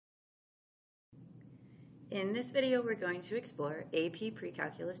In this video, we're going to explore AP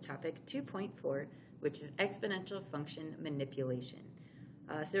Precalculus topic 2.4, which is exponential function manipulation.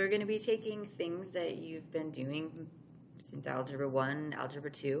 So we're going to be taking things that you've been doing since Algebra 1, Algebra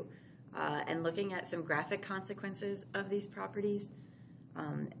 2, and looking at some graphic consequences of these properties.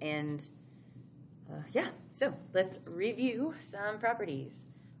 So let's review some properties.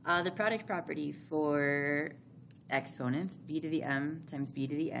 The product property for exponents, b to the m times b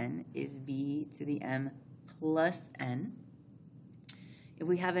to the n, is b to the m plus n. If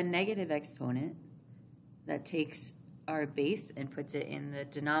we have a negative exponent, that takes our base and puts it in the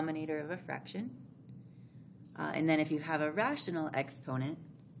denominator of a fraction. And then if you have a rational exponent,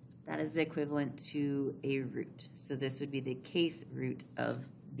 that is equivalent to a root. So this would be the kth root of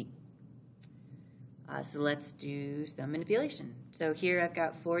b. So let's do some manipulation. So here I've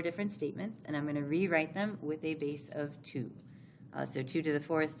got 4 different statements, and I'm going to rewrite them with a base of 2. So 2 to the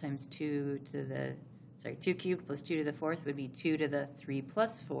 4th times 2 cubed plus 2 to the 4th would be 2 to the 3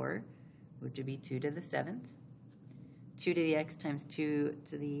 plus 4, which would be 2 to the 7th. 2 to the x times 2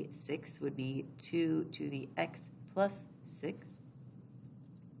 to the 6th would be 2 to the x plus 6.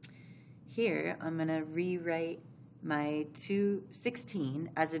 Here, I'm going to rewrite my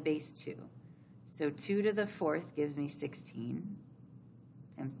 16 as a base 2. So 2 to the 4th gives me 16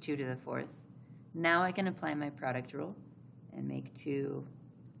 times 2 to the 4th. Now I can apply my product rule and make 2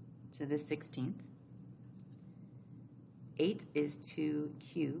 to the 16th. 8 is 2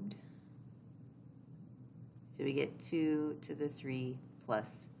 cubed. So we get 2 to the 3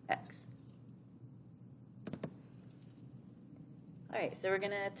 plus x. All right, so we're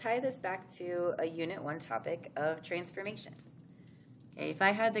going to tie this back to a Unit 1 topic of transformations. Okay, if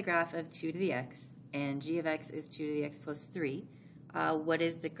I had the graph of 2 to the x and g of x is 2 to the x plus 3, what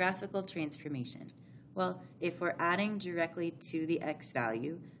is the graphical transformation? Well, if we're adding directly to the x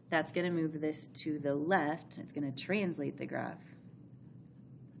value, that's going to move this to the left. It's going to translate the graph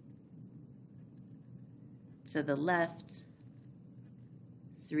to the left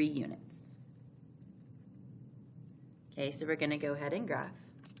 3 units. Okay, so we're going to go ahead and graph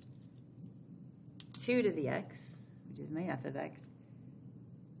 2 to the x, which is my f of x.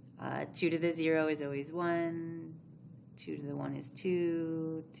 2 to the 0 is always 1. 2 to the 1 is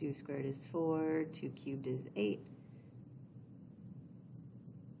 2. 2 squared is 4. 2 cubed is 8.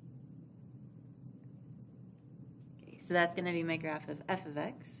 Okay, so that's going to be my graph of f of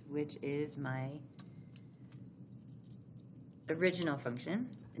x, which is my original function.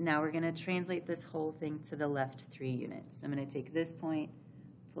 Now we're going to translate this whole thing to the left 3 units. I'm going to take this point,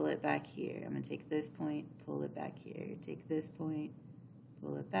 pull it back here. I'm going to take this point, pull it back here. Take this point,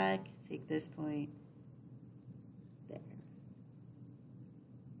 pull it back, take this point, there.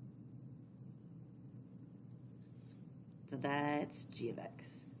 So that's g of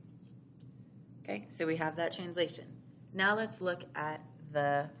x. Okay, so we have that translation. Now let's look at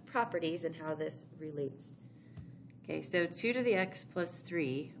the properties and how this relates. Okay, so 2 to the x plus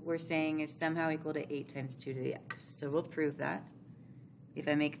 3, we're saying is somehow equal to 8 times 2 to the x. So we'll prove that. If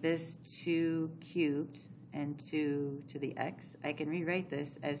I make this 2 cubed and 2 to the x, I can rewrite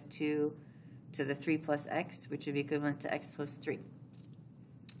this as 2 to the 3 plus x, which would be equivalent to x plus 3.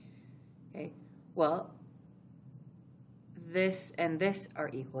 Okay, well, this and this are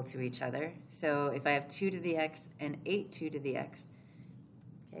equal to each other. So if I have 2 to the x and 8 2 to the x,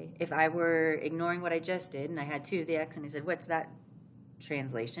 okay, if I were ignoring what I just did and I had 2 to the x and I said, what's that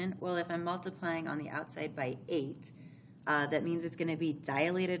translation? Well, if I'm multiplying on the outside by 8, that means it's going to be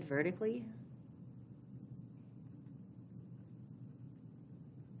dilated vertically.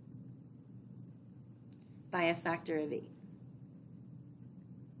 By a factor of 8.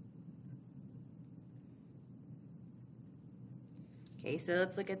 Okay, so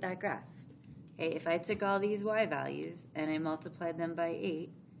let's look at that graph. Okay, if I took all these y values and I multiplied them by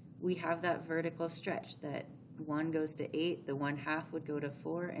 8, we have that vertical stretch that 1 goes to 8, the 1/2 would go to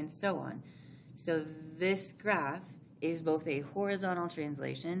 4, and so on. So this graph is both a horizontal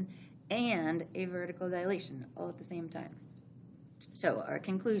translation and a vertical dilation all at the same time. So our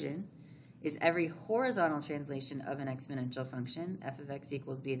conclusion is every horizontal translation of an exponential function, f of x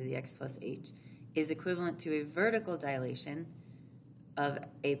equals b to the x plus h, is equivalent to a vertical dilation of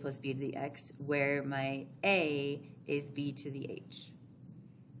a plus b to the x, where my a is b to the h.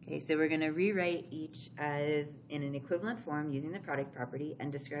 Okay, so we're going to rewrite each as in an equivalent form using the product property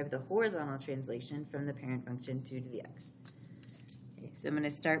and describe the horizontal translation from the parent function 2 to the x. Okay, so I'm going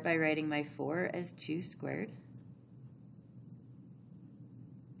to start by writing my 4 as 2 squared.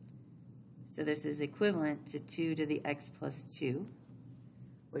 So this is equivalent to 2 to the x plus 2,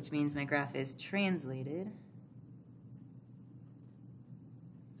 which means my graph is translated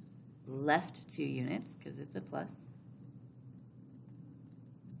left 2 units because it's a plus.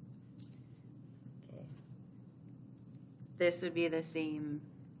 Okay. This would be the same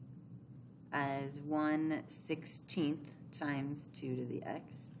as 1/16 times 2 to the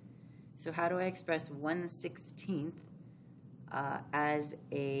x. So how do I express 1/16 as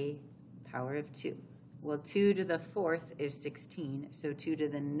a power of 2? Well, 2 to the 4th is 16, so 2 to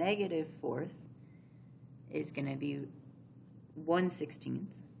the negative 4th is going to be 1/16.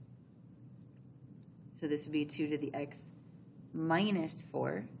 So this would be 2 to the x minus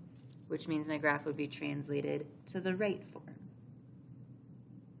 4, which means my graph would be translated to the right form.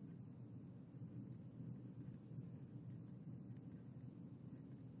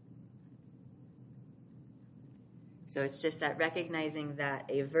 So it's just that recognizing that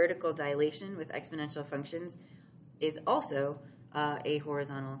a vertical dilation with exponential functions is also a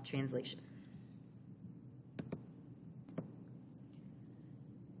horizontal translation.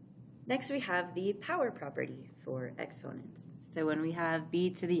 Next, we have the power property for exponents. So when we have b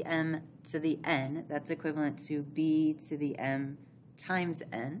to the m to the n, that's equivalent to b to the m times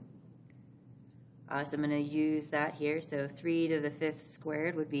n. So I'm going to use that here. So 3 to the 5th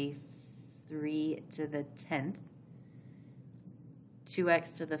squared would be 3 to the 10th.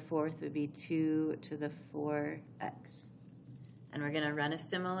 2x to the 4th would be 2 to the 4x. And we're going to run a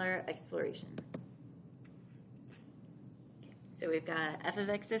similar exploration. Okay. So we've got f of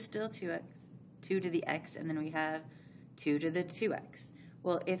x is still 2x, 2 to the x, and then we have 2 to the 2x.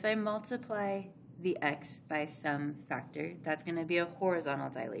 Well, if I multiply the x by some factor, that's going to be a horizontal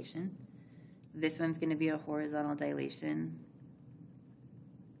dilation. This one's going to be a horizontal dilation.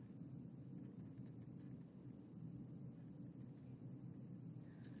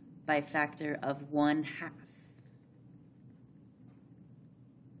 By a factor of 1/2.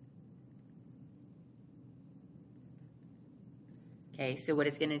 Okay, so what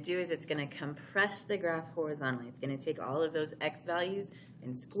it's going to do is it's going to compress the graph horizontally. It's going to take all of those x values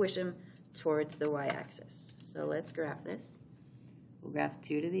and squish them towards the y-axis. So let's graph this. We'll graph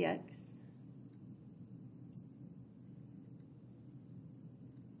 2 to the x.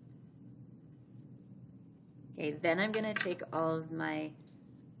 Okay, then I'm going to take all of my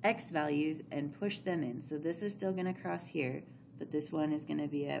x values and push them in. So this is still going to cross here, but this one is going to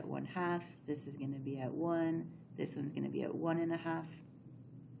be at 1/2. This is going to be at 1. This one's going to be at 1.5.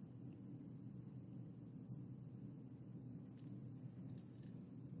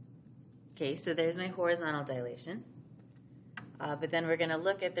 Okay, so there's my horizontal dilation. But then we're going to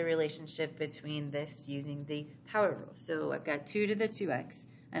look at the relationship between this using the power rule. So I've got 2 to the 2x,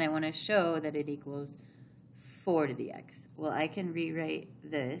 and I want to show that it equals 4 to the x. Well, I can rewrite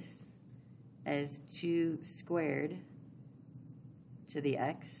this as 2 squared to the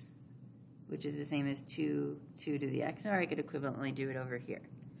x, which is the same as 2 to the x, or I could equivalently do it over here.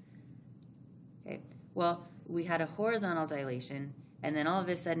 Okay, well, we had a horizontal dilation, and then all of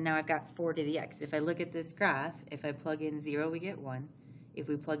a sudden now I've got 4 to the x. If I look at this graph, if I plug in 0, we get 1. If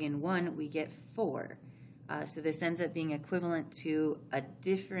we plug in 1, we get 4. So this ends up being equivalent to a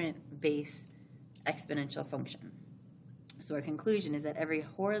different base exponential function. So our conclusion is that every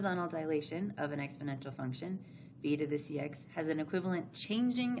horizontal dilation of an exponential function, b to the cx, has an equivalent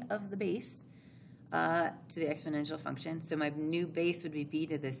changing of the base to the exponential function. So my new base would be b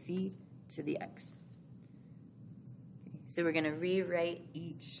to the c to the x. Okay. So we're going to rewrite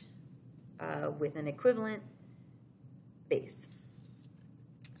each with an equivalent base.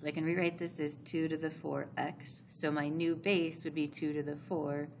 So I can rewrite this as 2 to the 4x. So my new base would be 2 to the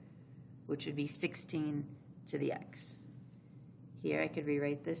 4, which would be 16 to the x. Here I could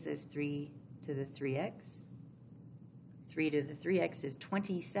rewrite this as 3 to the 3x. 3 to the 3x is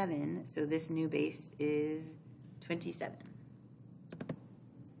 27, so this new base is 27.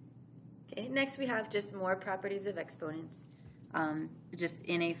 Okay, next we have just more properties of exponents, just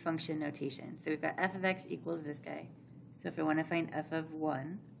in a function notation. So we've got f of x equals this guy. So if I want to find f of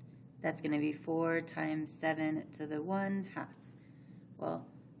 1, that's going to be 4 times 7 to the 1/2. Well,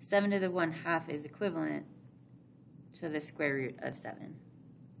 7 to the 1/2 is equivalent to the square root of 7.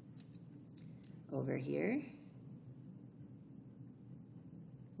 Over here,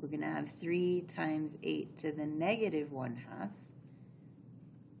 we're going to have 3 times 8 to the negative 1/2.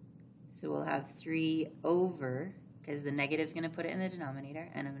 So we'll have 3 over, because the negative is going to put it in the denominator,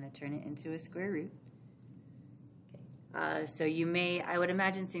 and I'm going to turn it into a square root. Okay. So you may, I would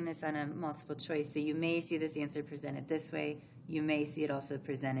imagine seeing this on a multiple choice, so you may see this answer presented this way. You may see it also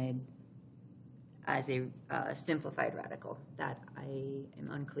presented as a simplified radical that I am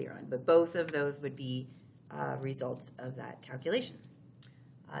unclear on. But both of those would be results of that calculation.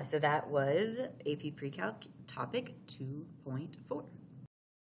 So that was AP Pre-Calc topic 2.4.